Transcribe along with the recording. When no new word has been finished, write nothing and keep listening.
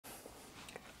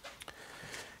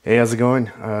Hey, how's it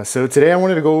going? So today I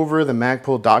wanted to go over the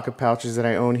Magpul Daka pouches that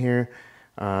I own here.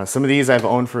 Some of these I've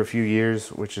owned for a few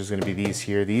years, which is going to be these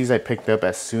here. These I picked up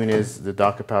as soon as the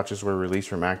Daka pouches were released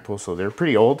from Magpul, so they're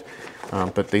pretty old,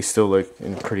 but they still look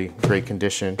in pretty great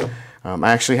condition.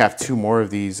 I actually have two more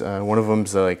of these. One of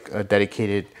them's like a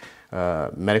dedicated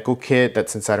medical kit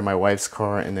that's inside of my wife's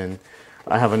car, and then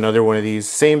I have another one of these.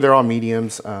 Same, they're all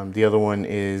mediums. The other one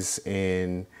is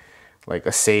in like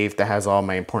a safe that has all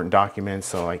my important documents,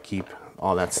 so I keep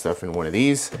all that stuff in one of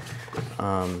these.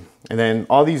 And then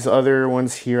all these other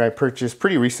ones here I purchased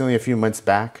pretty recently, a few months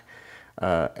back,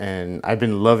 and I've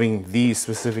been loving these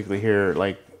specifically here.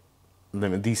 Like,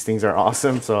 these things are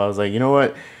awesome, so I was like, you know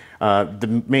what,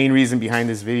 the main reason behind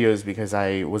this video is because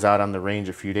I was out on the range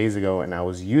a few days ago and I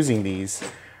was using these,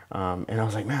 and I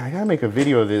was like, man, I gotta make a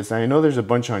video of this. I know there's a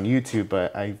bunch on YouTube,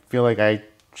 but I feel like I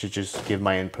should just give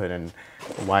my input and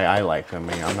why I like them.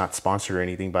 I mean, I'm not sponsored or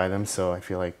anything by them, so I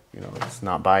feel like, you know, it's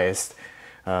not biased.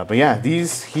 But yeah,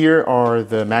 these here are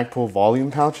the Magpul volume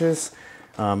pouches.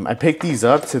 I picked these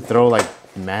up to throw like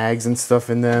mags and stuff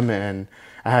in them, and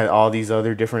I had all these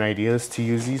other different ideas to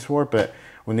use these for, but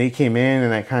when they came in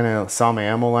and I kind of saw my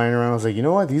ammo lying around, I was like, you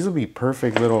know what, these will be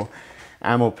perfect little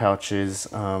ammo pouches.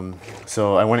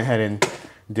 So I went ahead and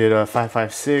did a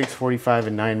 5.56, 45,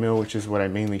 and 9mm, which is what I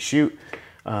mainly shoot.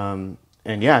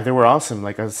 And yeah, they were awesome.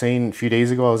 Like I was saying a few days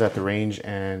ago, I was at the range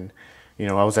and, you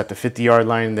know, I was at the 50-yard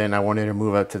line. Then I wanted to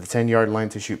move up to the 10-yard line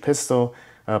to shoot pistol,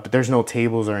 but there's no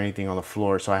tables or anything on the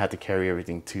floor, so I had to carry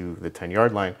everything to the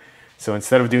 10-yard line. So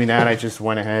instead of doing that, I just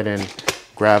went ahead and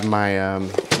grabbed my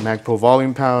Magpul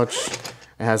volume pouch.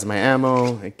 It has my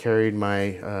ammo. It carried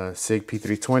my SIG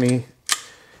P320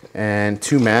 and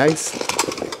 2 mags.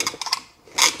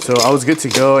 So I was good to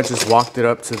go. I just walked it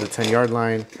up to the 10-yard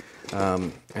line.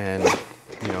 And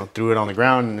you know, threw it on the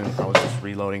ground, and I was just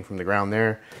reloading from the ground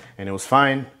there, and it was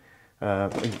fine.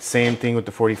 Same thing with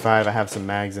the 45. I have some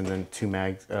mags and then two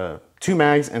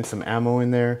mags and some ammo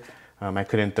in there. I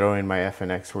couldn't throw in my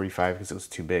FNX 45 because it was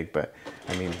too big, but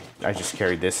I mean, I just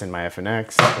carried this in my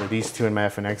FNX, or these two in my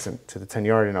FNX, and to the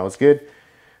 10-yard, and I was good.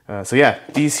 So yeah,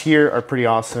 these here are pretty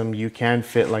awesome. You can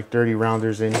fit like 30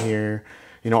 rounders in here,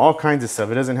 you know, all kinds of stuff.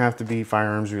 It doesn't have to be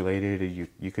firearms related.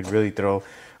 You could really throw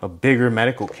a bigger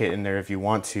medical kit in there if you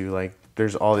want to. Like,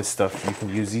 there's all this stuff you can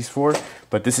use these for,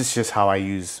 but this is just how I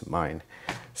use mine.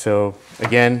 So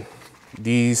again,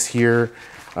 these here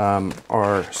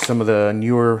are some of the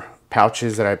newer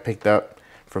pouches that I picked up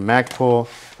from Magpul.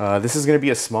 This is going to be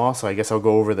a small, so I guess I'll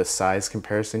go over the size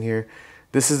comparison here.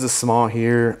 This is the small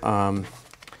here.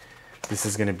 This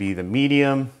is going to be the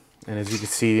medium, and as you can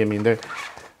see, I mean,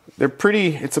 they're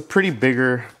pretty. It's a pretty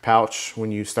bigger pouch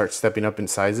when you start stepping up in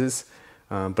sizes.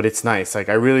 But it's nice. Like,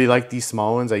 I really like these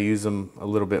small ones. I use them a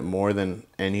little bit more than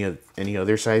any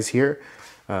other size here.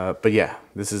 But yeah,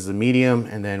 this is the medium,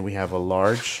 and then we have a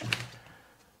large.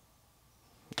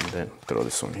 And then throw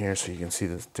this one here so you can see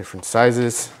the different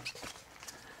sizes.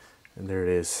 And there it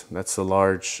is. That's the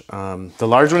large. The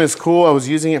large one is cool. I was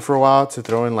using it for a while to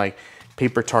throw in like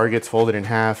paper targets folded in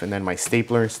half, and then my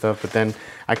stapler and stuff. But then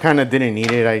I kind of didn't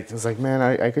need it. I was like, man,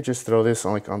 I could just throw this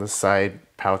on, like, on the side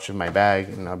pouch of my bag,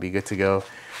 and I'll be good to go.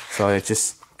 So I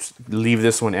just leave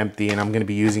this one empty, and I'm going to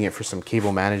be using it for some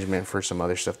cable management for some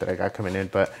other stuff that I got coming in.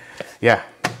 But yeah,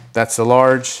 that's the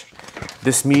large.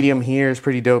 This medium here is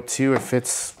pretty dope too. It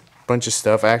fits a bunch of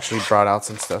stuff. I actually brought out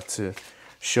some stuff to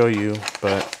show you,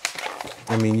 but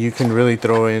I mean, you can really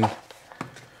throw in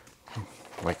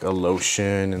like a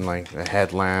lotion and like a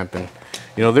headlamp, and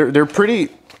you know, they're pretty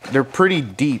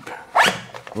deep.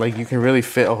 Like, you can really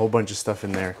fit a whole bunch of stuff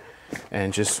in there,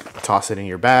 and just toss it in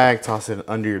your bag, toss it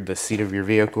under the seat of your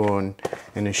vehicle,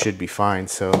 and it should be fine.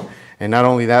 So, and not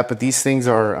only that, but these things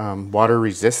are water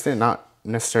resistant, not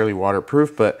necessarily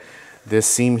waterproof, but this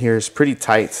seam here is pretty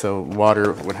tight, so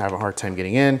water would have a hard time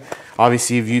getting in.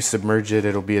 Obviously, if you submerge it,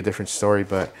 it'll be a different story,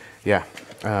 but yeah.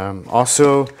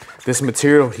 Also, this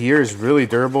material here is really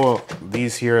durable.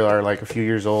 These here are like a few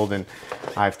years old, and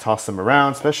I've tossed them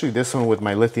around, especially this one with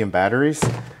my lithium batteries.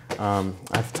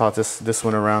 I've tossed this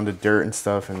one around the dirt and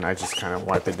stuff, and I just kind of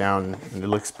wipe it down, and it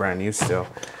looks brand new still.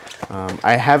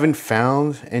 I haven't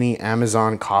found any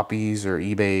Amazon copies or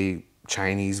eBay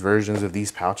Chinese versions of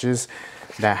these pouches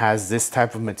that has this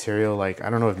type of material. Like,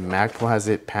 I don't know if Magpul has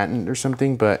it patented or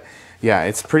something, but yeah,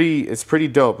 it's pretty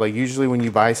dope. Like, usually when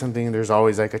you buy something, there's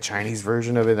always like a Chinese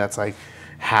version of it that's like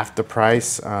half the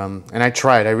price. And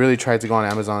I really tried to go on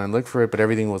Amazon and look for it, but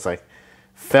everything was like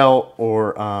felt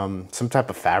or some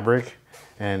type of fabric,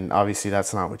 and obviously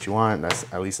that's not what you want. That's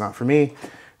at least not for me.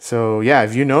 So yeah,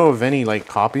 if you know of any like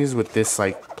copies with this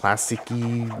like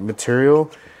plasticky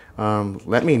material,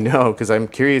 let me know, because I'm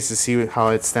curious to see how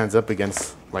it stands up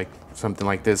against like something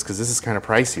like this, because this is kind of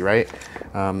pricey, right?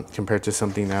 Compared to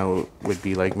something that would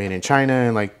be like made in China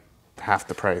and like half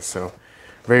the price. So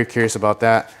very curious about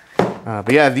that.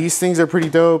 But yeah, these things are pretty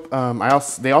dope.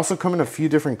 They also come in a few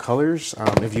different colors.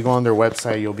 If you go on their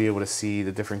website, you'll be able to see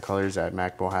the different colors that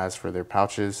Magpul has for their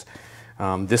pouches.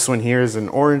 This one here is an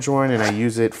orange one, and I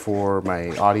use it for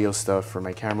my audio stuff for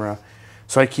my camera.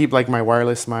 So I keep like my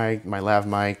wireless mic, my lav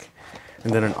mic,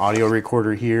 and then an audio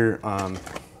recorder here.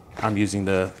 I'm using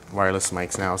the wireless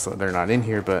mics now, so they're not in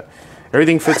here, but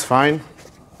everything fits fine.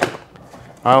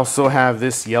 I also have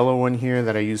this yellow one here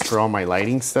that I use for all my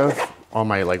lighting stuff, all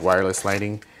my like wireless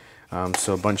lighting.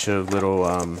 So a bunch of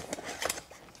little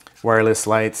wireless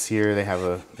lights here. They have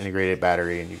a integrated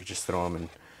battery, and you can just throw them and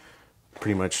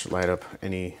pretty much light up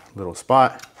any little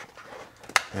spot.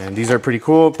 And these are pretty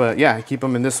cool, but yeah, I keep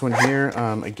them in this one here.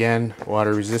 Again,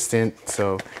 water resistant,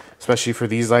 so especially for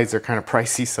these lights, they're kind of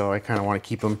pricey, so I kind of want to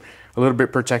keep them a little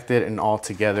bit protected and all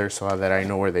together so that I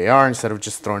know where they are instead of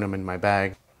just throwing them in my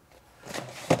bag.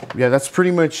 Yeah, that's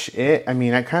pretty much it. I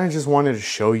mean, I kind of just wanted to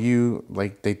show you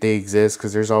like they exist,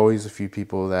 because there's always a few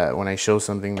people that when I show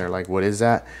something, they're like, what is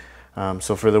that?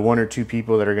 So for the 1 or 2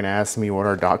 people that are going to ask me what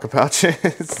our Daka pouch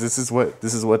is, this is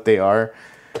what they are.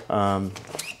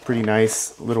 Pretty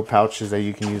nice little pouches that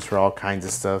you can use for all kinds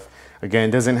of stuff. Again,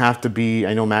 it doesn't have to be,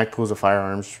 I know Magpul is a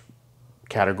firearms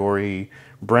category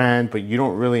brand, but you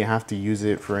don't really have to use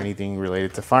it for anything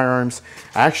related to firearms.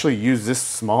 I actually use this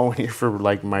small one here for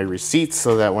like my receipts,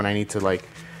 so that when I need to like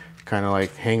kind of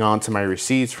like hang on to my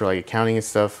receipts for like accounting and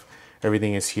stuff,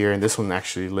 everything is here. And this one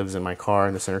actually lives in my car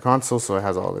in the center console, so it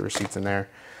has all the receipts in there.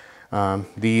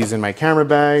 These in my camera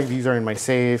bag, these are in my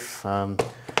safe.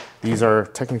 These are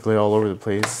technically all over the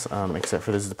place, except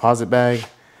for this deposit bag.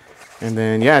 And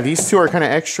then, yeah, these two are kind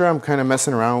of extra. I'm kind of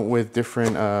messing around with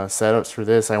different setups for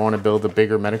this. I want to build a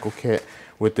bigger medical kit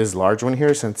with this large one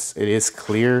here, since it is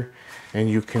clear and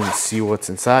you can see what's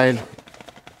inside.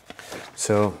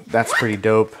 So that's pretty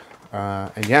dope.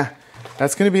 And yeah,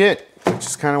 that's going to be it. I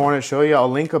just kind of wanted to show you. I'll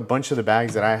link a bunch of the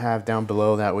bags that I have down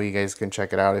below. That way you guys can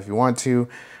check it out if you want to.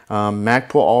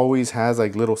 Magpul always has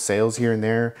like little sales here and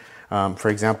there. For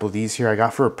example, these here I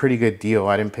got for a pretty good deal.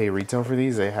 I didn't pay retail for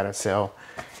these. They had a sale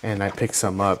and I picked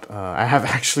some up. I have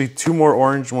actually 2 more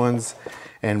orange ones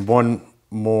and 1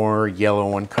 more yellow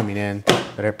one coming in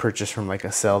that I purchased from like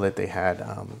a sale that they had.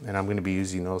 And I'm going to be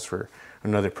using those for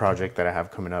another project that I have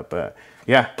coming up. But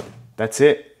yeah, that's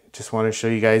it. Just want to show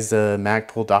you guys the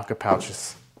Magpul Daka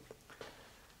pouches.